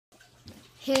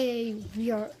Hey, we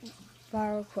are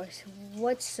Viral Quest.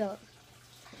 What's up?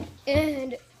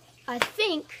 And I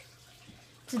think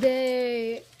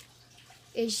today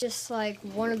is just like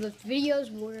one of the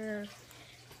videos where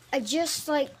I just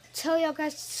tell y'all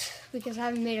guys because I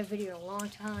haven't made a video in a long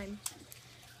time.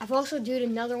 I've also did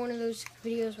another one of those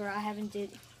videos where I haven't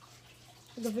did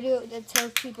the video that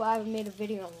tells people I haven't made a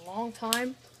video in a long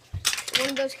time. One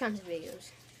of those kinds of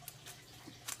videos.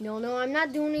 No, I'm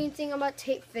not doing anything about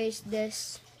tape face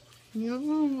this.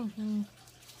 No.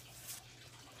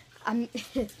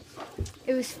 It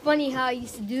was funny how I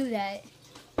used to do that.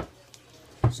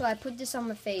 So I put this on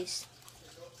my face.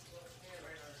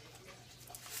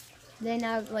 Then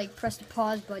I would press the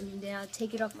pause button. Then I'll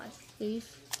take it off my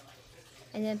face,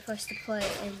 and then press the play.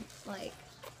 And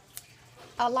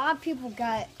a lot of people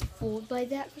got fooled by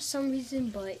that for some reason,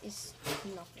 but it's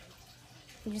nothing.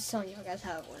 I'm just telling you guys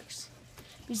how it works.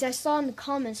 Because I saw in the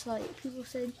comments people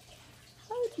said,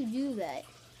 "How would you do that?"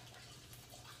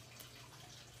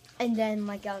 And then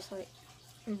I was like,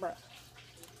 "Bruh,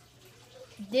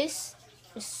 this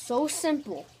is so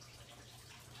simple.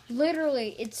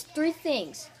 Literally, it's 3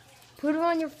 things. Put it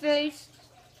on your face,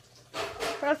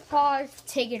 press pause,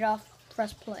 take it off,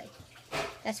 press play."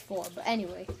 That's 4, but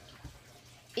anyway.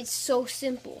 It's so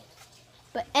simple.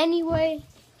 But anyway,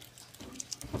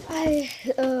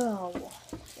 oh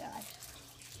my god.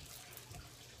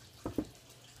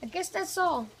 I guess that's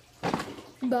all.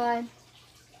 Bye.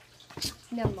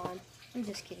 Never mind. I'm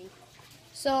just kidding.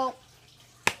 So,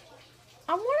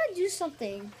 I want to do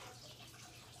something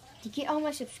to get all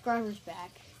my subscribers back,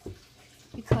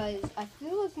 because I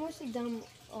feel like most of them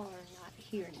are not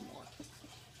here anymore.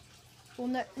 Well,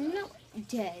 not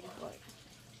dead, but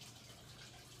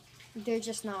they're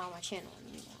just not on my channel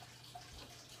anymore.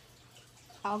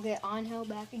 I'll get Angel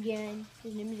back again.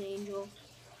 His name is Angel.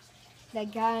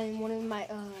 That guy in one of my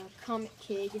comic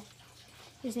kid,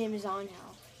 his name is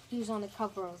Angel. He was on the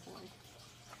cover of one.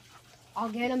 I'll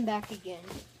get him back again.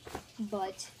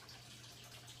 But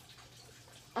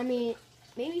I mean,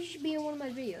 maybe he should be in one of my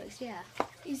videos. Yeah,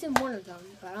 he's in one of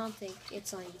them, but I don't think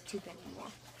it's on YouTube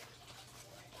anymore.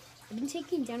 I've been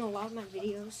taking down a lot of my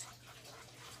videos,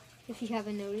 if you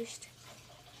haven't noticed,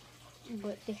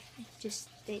 but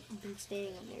they've been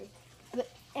staying on there.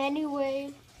 But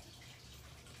anyway,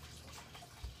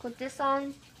 put this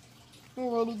on. We're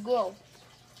ready to go.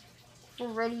 We're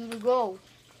ready to go.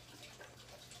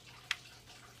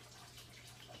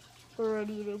 We're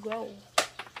ready to go.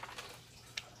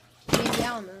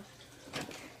 Down there.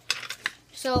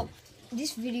 So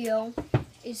this video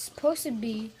is supposed to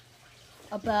be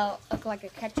about like a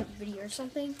catch-up video or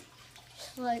something.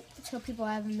 Tell people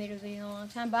I haven't made a video in a long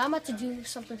time, but I'm about to do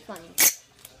something funny.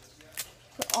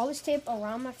 Put all this tape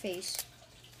around my face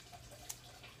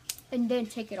and then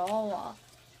take it all off.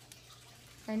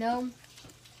 I know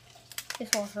this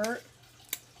will hurt,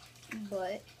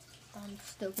 but I'm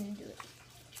still gonna do it.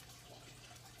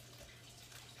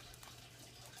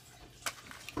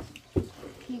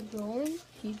 Keep going,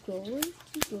 keep going,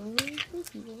 keep going,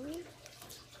 keep going.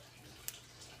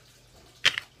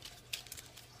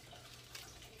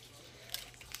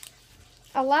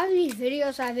 A lot of these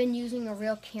videos I've been using a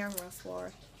real camera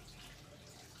for.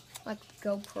 Like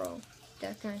GoPro,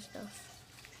 that kind of stuff.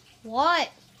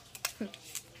 What?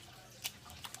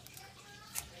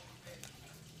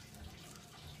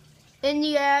 In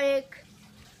the attic.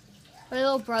 My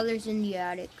little brother's in the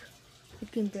attic. He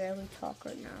can barely talk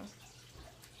right now.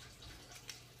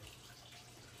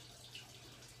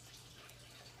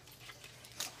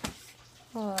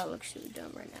 Oh, that looks so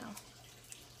dumb right now.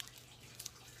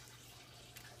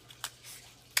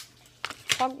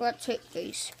 Talk about tape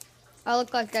face. I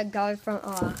look like that guy from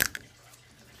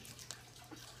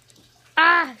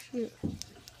shoot.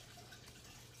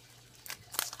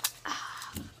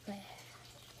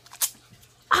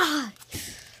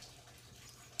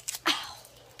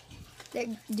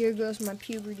 There goes my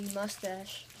puberty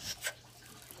mustache.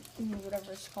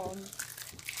 Whatever it's called.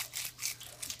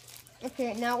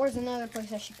 Okay, now where's another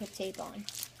place I should put tape on?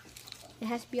 It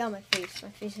has to be on my face. My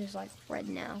face is like red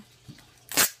now.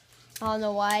 I don't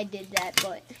know why I did that,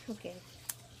 but okay.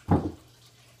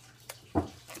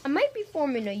 I might be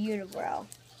forming a unibrow.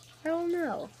 I don't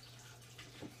know.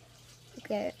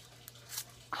 Okay.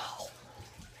 Ow.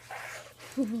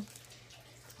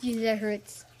 Jeez, that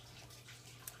hurts.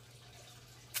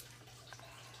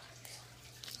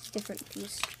 Different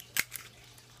piece.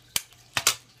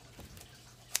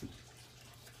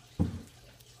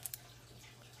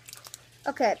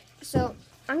 Okay, so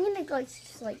I'm gonna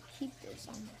just keep this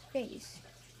on my face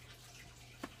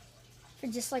for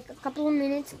just a couple of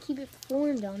minutes. Keep it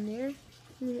formed on there.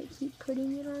 I'm gonna keep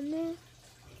putting it on there.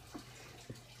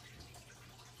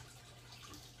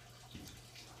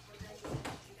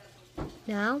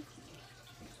 Now,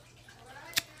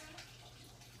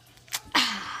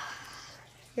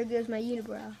 here goes my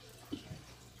unibrow.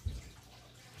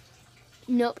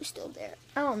 Nope, it's still there.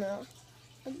 I don't know.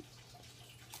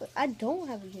 But I don't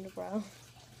have a unibrow.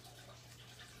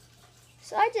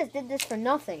 So I just did this for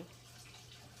nothing.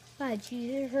 Ah,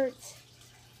 geez, it hurts.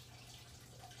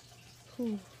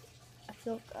 Whew. I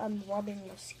feel like I'm rubbing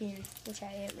my skin, which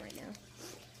I am right now.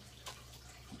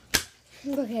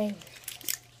 Okay.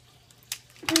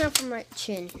 Now for my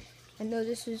chin. I know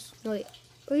this is like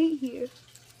right here.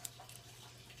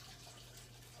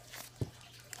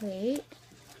 Wait.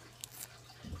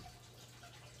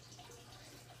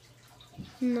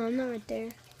 No, not right there.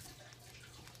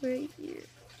 Right here.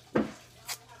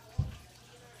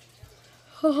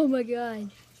 Oh my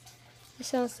god. That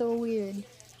sounds so weird.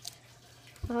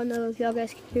 I don't know if y'all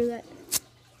guys can hear that.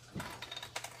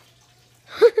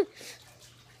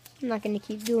 I'm not gonna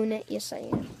keep doing it. Yes, I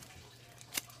am.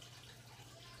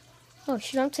 Oh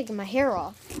shit, I'm taking my hair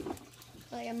off.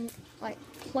 Like, I'm like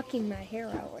plucking my hair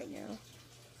out right now.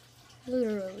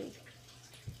 Literally.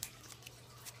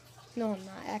 No, I'm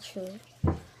not actually.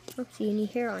 I don't see any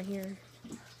hair on here.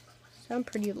 So I'm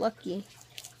pretty lucky.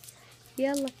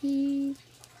 Yeah, lucky.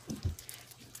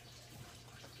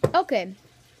 Okay.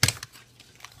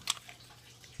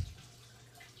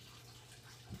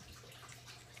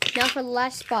 Now for the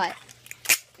last spot.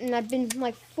 And I've been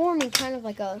like forming kind of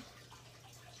like a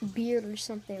beard or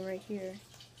something right here.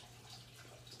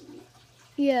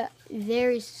 Yeah,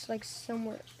 there's like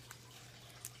somewhere.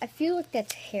 I feel like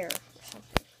that's hair or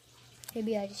something.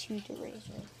 Maybe I just used a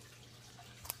razor.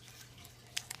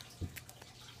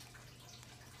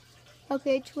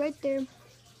 Okay, it's right there.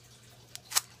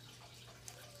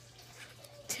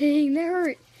 Dang, that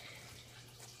hurt.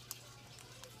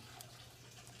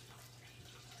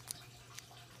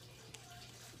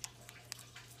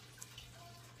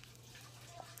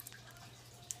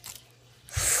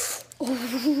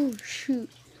 Oh, shoot.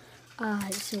 Ah,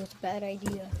 this was a bad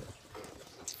idea.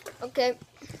 Okay,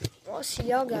 I'll see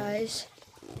y'all guys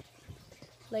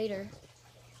later.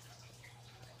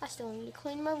 I still need to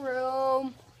clean my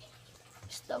room.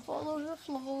 Stuff all over the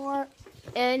floor.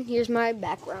 And here's my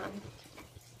background.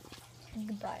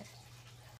 Goodbye.